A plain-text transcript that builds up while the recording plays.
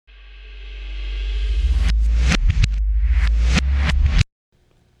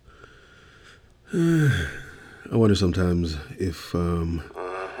I wonder sometimes if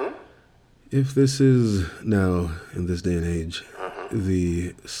this is now, in this day and age,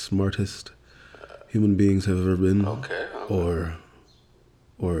 the smartest human beings have ever been, or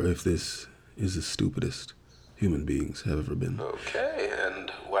if this is the stupidest human beings have ever been. Okay,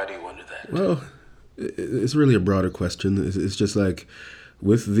 and why do you wonder that? Well, it's really a broader question. It's just like,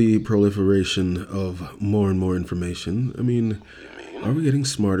 with the proliferation of more and more information, I mean, are we getting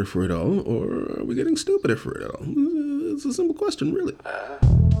smarter for it all, or are we getting stupider for it all? It's a simple question, really.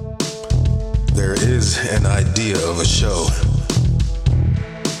 There is an idea of a show,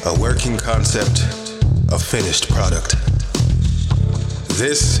 a working concept, a finished product.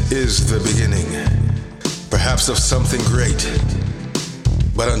 This is the beginning, perhaps of something great.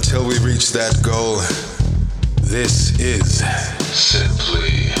 But until we reach that goal, this is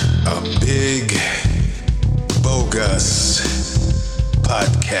simply a big, bogus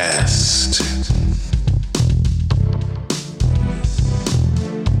podcast.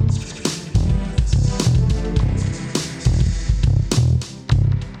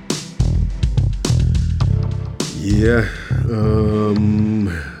 Yeah.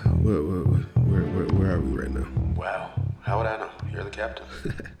 Where are we right now? Wow, how would I know? You're the captain.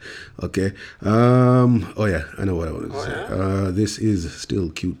 Okay. Oh yeah, I know what I wanted to say. Yeah? This is still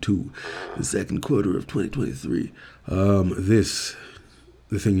Q2, the second quarter of 2023.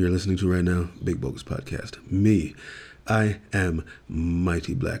 The thing you're listening to right now, Big Bogus Podcast. Me, I am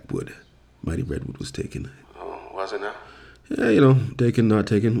Mighty Blackwood. Mighty Redwood was taken. Oh, was it now? Yeah, taken, not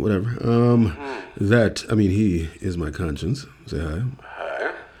taken, whatever. He is my conscience. Say hi.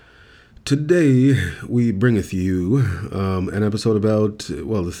 Hi. Today, we bringeth you an episode about,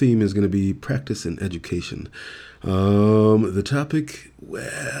 the theme is going to be practice and education. The topic,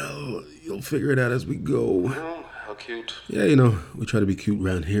 you'll figure it out as we go. Oh, how cute. Yeah, we try to be cute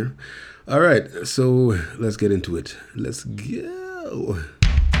around here. All right, so let's get into it. Let's go.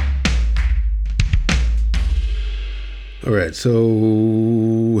 All right,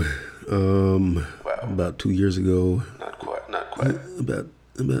 so about 2 years ago. Not quite.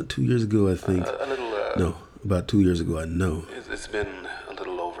 About 2 years ago, I think. No, about 2 years ago, I know. It's been a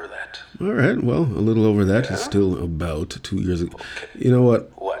little over that. All right, well, a little over that is still about 2 years ago. Okay. You know what?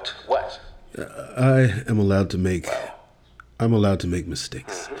 What? I am allowed to make. I'm allowed to make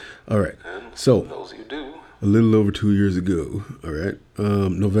mistakes. All right, And so those you do. a little over 2 years ago. All right,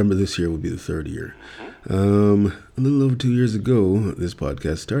 November this year would be the third year. A little over 2 years ago, this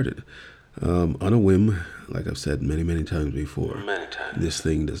podcast started. On a whim, like I've said many, many times before. Many times. This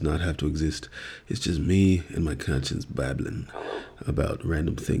thing does not have to exist. It's just me and my conscience babbling about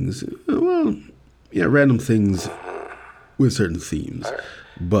random things. Random things with certain themes. All right.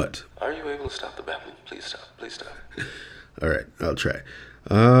 But, Are you able to stop the babbling? Please stop. all right, I'll try.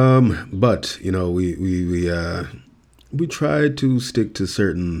 But, we try to stick to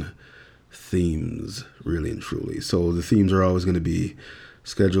certain themes, really and truly. So the themes are always going to be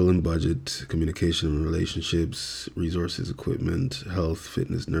schedule and budget, communication and relationships, resources, equipment, health,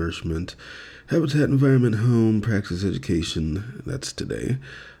 fitness, nourishment, habitat, environment, home, practice, education. That's today.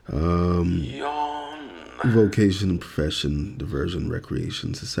 Yawn. Vocation and profession, diversion,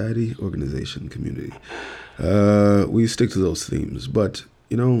 recreation, society, organization, community. We stick to those themes. But,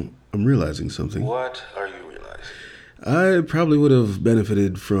 I'm realizing something. What are you realizing? I probably would have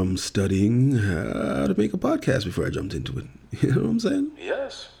benefited from studying how to make a podcast before I jumped into it. You know what I'm saying?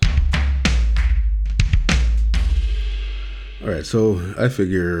 Yes. All right, so I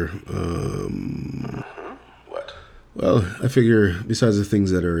figure, What? well, I figure besides the things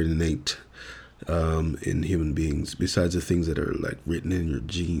that are innate in human beings, besides the things that are like written in your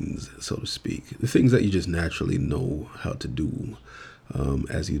genes, so to speak, the things that you just naturally know how to do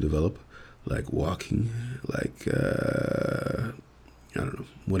as you develop, like walking, like, I don't know,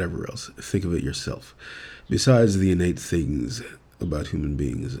 whatever else. Think of it yourself. Besides the innate things about human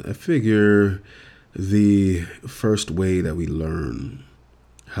beings, I figure the first way that we learn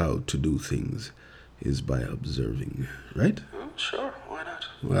how to do things is by observing, right? Sure, why not?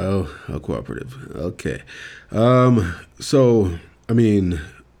 Well, how cooperative. Okay.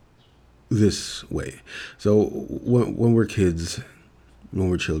 This way. So when we're kids, when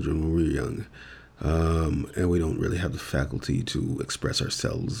we're children, when we're young, and we don't really have the faculty to express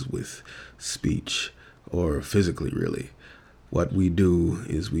ourselves with speech or physically, really. What we do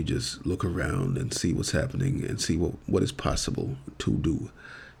is we just look around and see what's happening and see what is possible to do.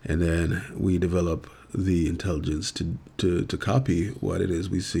 And then we develop the intelligence to copy what it is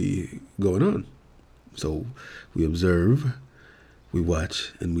we see going on. So we observe, we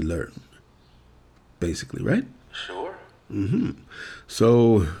watch, and we learn. Basically, right? Sure.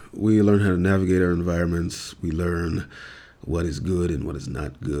 So we learn how to navigate our environments. We learn what is good and what is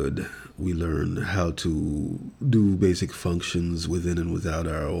not good. We learn how to do basic functions within and without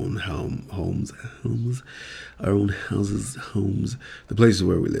our own homes, our own houses, homes, the places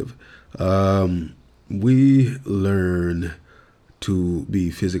where we live. We learn to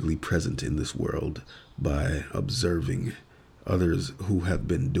be physically present in this world by observing others who have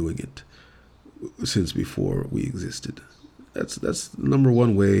been doing it since before we existed. That's the number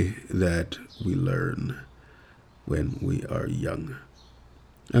one way that we learn when we are young.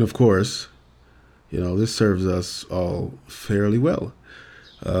 And of course, this serves us all fairly well.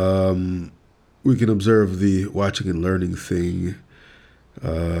 We can observe the watching and learning thing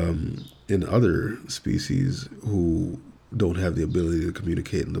in other species who don't have the ability to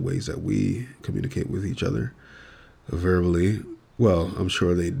communicate in the ways that we communicate with each other verbally. Well, I'm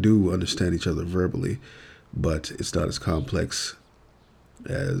sure they do understand each other verbally, but it's not as complex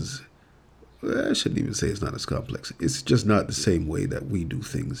as, I shouldn't even say it's not as complex. It's just not the same way that we do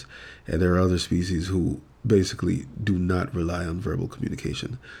things. And there are other species who basically do not rely on verbal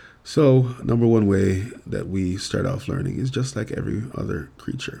communication. So, number one way that we start off learning is just like every other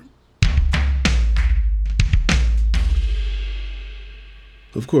creature.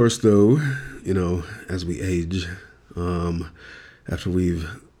 Of course, though, as we age, after we've,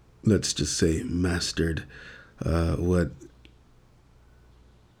 let's just say, mastered what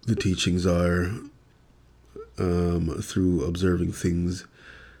the teachings are through observing things,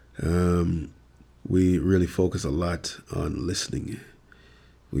 we really focus a lot on listening.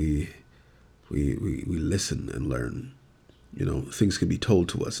 We listen and learn. Things can be told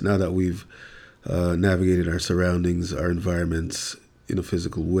to us. Now that we've navigated our surroundings, our environments in a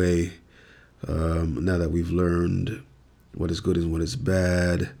physical way, now that we've learned what is good and what is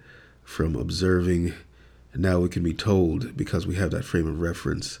bad from observing, and now we can be told, because we have that frame of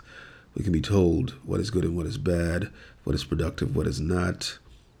reference, we can be told what is good and what is bad, what is productive, what is not.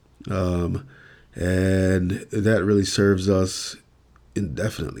 And that really serves us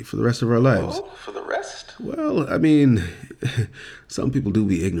indefinitely for the rest of our lives. Oh, for the rest? Well, some people do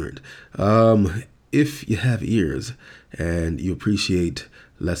be ignorant. If you have ears and you appreciate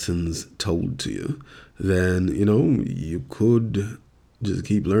lessons told to you, then, you could just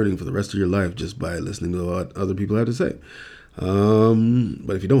keep learning for the rest of your life just by listening to what other people have to say.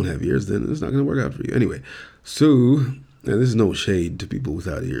 But if you don't have ears, then it's not going to work out for you. Anyway, so, and this is no shade to people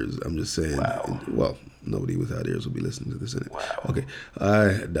without ears. I'm just saying, well, nobody without ears will be listening to this. Wow. Okay,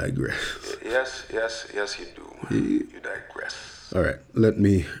 I digress. Yes, you do. You digress. All right, let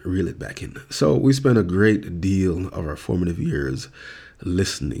me reel it back in. So we spent a great deal of our formative years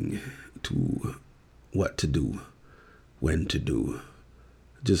listening to what to do, when to do,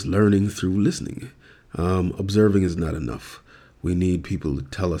 just learning through listening. Observing is not enough. We need people to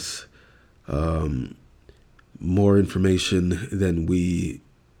tell us more information than we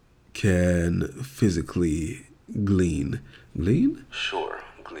can physically glean. Glean? Sure,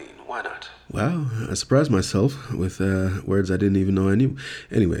 glean. Why not? Wow, I surprised myself with words I didn't even know I knew.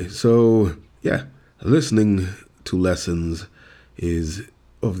 Anyway, so yeah, listening to lessons is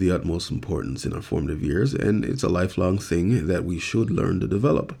of the utmost importance in our formative years, and it's a lifelong thing that we should learn to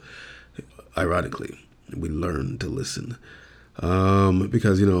develop. Ironically, we learn to listen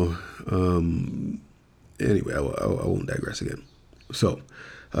because, anyway, I won't digress again. So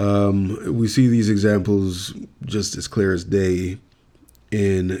we see these examples just as clear as day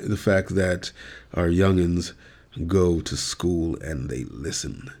in the fact that our youngins go to school and they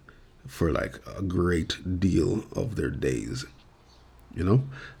listen for like a great deal of their days.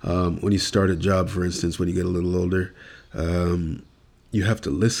 When you start a job, for instance, when you get a little older, you have to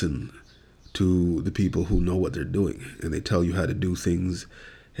listen to the people who know what they're doing, and they tell you how to do things.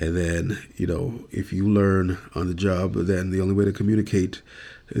 And then, if you learn on the job, then the only way to communicate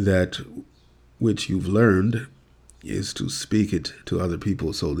that which you've learned is to speak it to other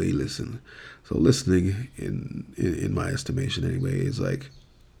people so they listen. So listening, in my estimation anyway, is like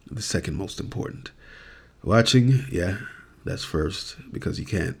the second most important. Watching, yeah, that's first, because you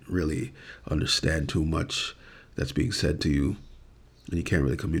can't really understand too much that's being said to you, and you can't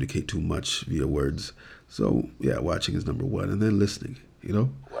really communicate too much via words. So yeah, watching is number one, and then listening. Wow.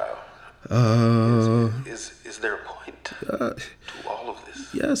 Is there a point to all of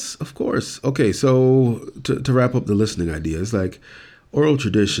this? Yes, of course. Okay, so to wrap up the listening idea, it's like oral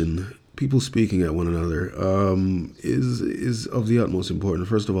tradition, people speaking at one another, is of the utmost importance.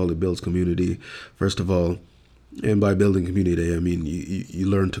 First of all, it builds community. First of all, and by building community, I mean you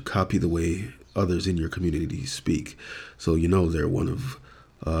learn to copy the way others in your community speak. So they're one of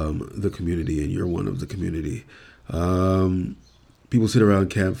the community and you're one of the community. People sit around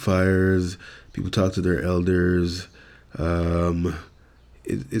campfires. People talk to their elders.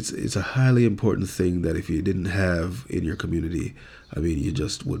 It's a highly important thing that if you didn't have in your community, I mean, you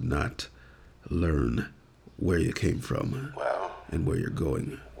just would not learn where you came from. Wow. And where you're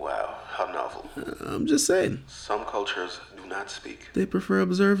going. Wow, how novel. I'm just saying. Some cultures do not speak. They prefer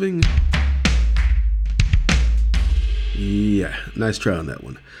observing. Yeah, nice try on that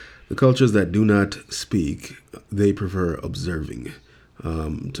one. The cultures that do not speak, they prefer observing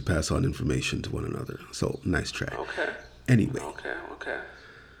to pass on information to one another. So, nice try. Okay. Anyway. Okay.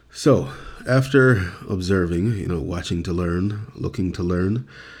 So, after observing, watching to learn, looking to learn,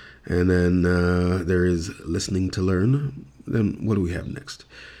 and then there is listening to learn, then what do we have next?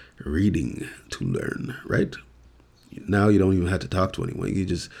 Reading to learn, right? Now you don't even have to talk to anyone. You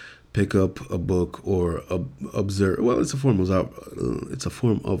just pick up a book or observe. Well, it's a form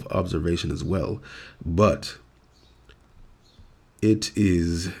of observation as well, but it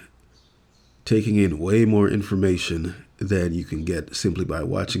is taking in way more information than you can get simply by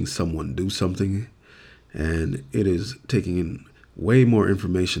watching someone do something, and it is taking in way more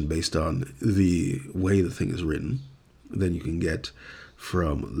information based on the way the thing is written than you can get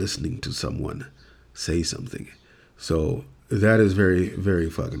from listening to someone say something. So that is very, very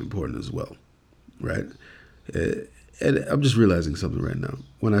fucking important as well, right? And I'm just realizing something right now.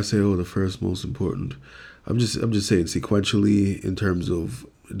 When I say, the first most important, I'm just saying sequentially in terms of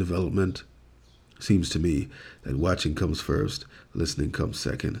development. Seems to me that watching comes first, listening comes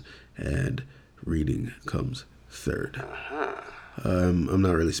second, and reading comes third. I'm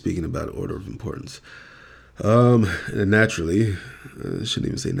not really speaking about order of importance. And naturally, I shouldn't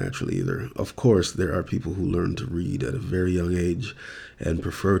even say naturally either. Of course, there are people who learn to read at a very young age and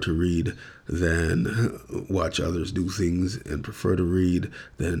prefer to read than watch others do things, and prefer to read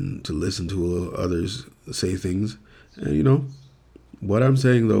than to listen to others say things. And, what I'm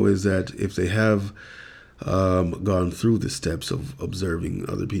saying, though, is that if they have gone through the steps of observing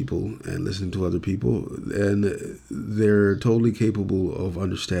other people and listening to other people, then they're totally capable of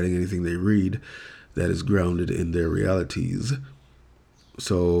understanding anything they read that is grounded in their realities.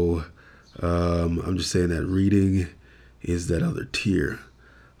 So I'm just saying that reading is that other tier,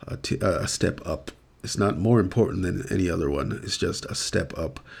 a step up. It's not more important than any other one. It's just a step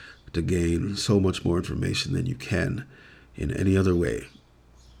up to gain so much more information than you can in any other way.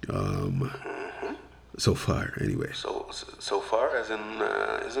 So far, anyway. So far, as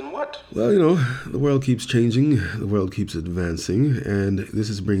in what? Well, the world keeps changing, the world keeps advancing, and this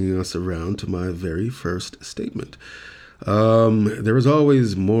is bringing us around to my very first statement. There is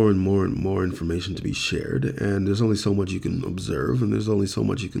always more and more and more information to be shared, and there's only so much you can observe, and there's only so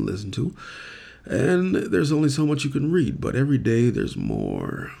much you can listen to, and there's only so much you can read, but every day there's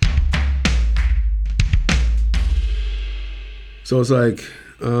more. So it's like,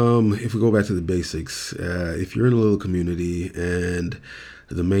 if we go back to the basics, if you're in a little community and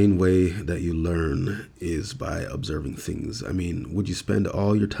the main way that you learn is by observing things, I mean, would you spend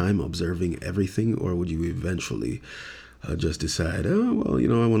all your time observing everything, or would you eventually just decide, I want to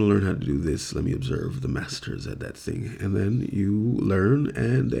learn how to do this. Let me observe the masters at that thing. And then you learn,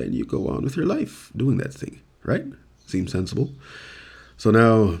 and then you go on with your life doing that thing, right? Seems sensible. So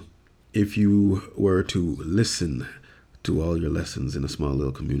now, if you were to listen to all your lessons in a small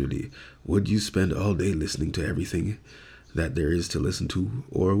little community, would you spend all day listening to everything that there is to listen to,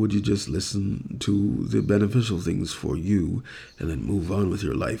 or would you just listen to the beneficial things for you and then move on with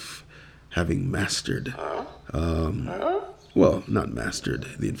your life, having mastered, well, not mastered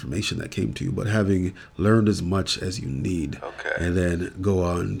the information that came to you, but having learned as much as you need, and then go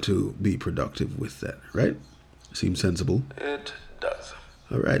on to be productive with that, right? Seems sensible. It does.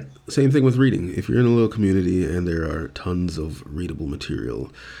 All right. Same thing with reading. If you're in a little community and there are tons of readable material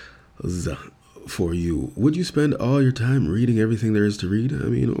for you, would you spend all your time reading everything there is to read? I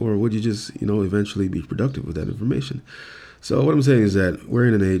mean, or would you just, eventually be productive with that information? So what I'm saying is that we're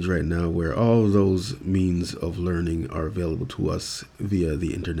in an age right now where all of those means of learning are available to us via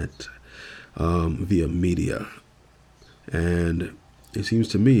the internet, via media. And it seems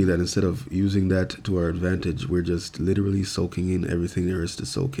to me that instead of using that to our advantage, we're just literally soaking in everything there is to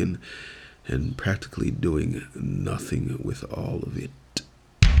soak in and practically doing nothing with all of it.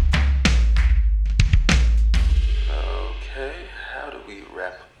 Okay, how do we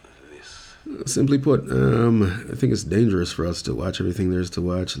wrap this? Simply put, I think it's dangerous for us to watch everything there is to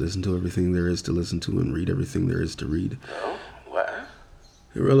watch, listen to everything there is to listen to, and read everything there is to read. Oh, why?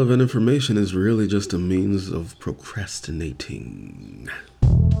 Irrelevant information is really just a means of procrastinating.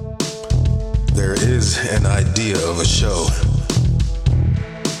 There is an idea of a show,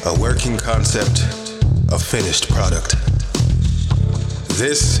 a working concept, a finished product.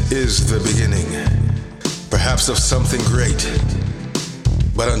 This is the beginning, perhaps of something great.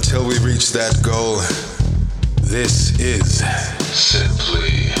 But until we reach that goal, this is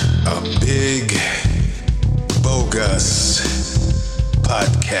simply a big, bogus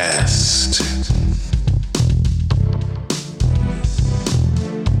podcast.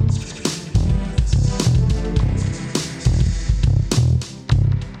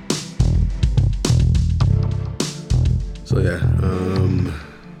 So yeah,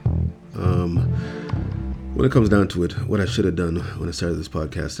 when it comes down to it, what I should have done when I started this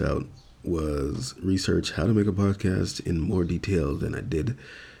podcast out was research how to make a podcast in more detail than I did,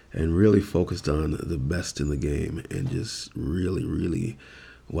 and really focused on the best in the game, and just really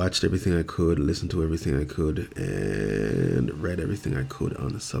watched everything I could, listened to everything I could, and read everything I could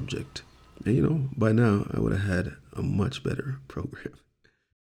on the subject. And by now I would have had a much better program.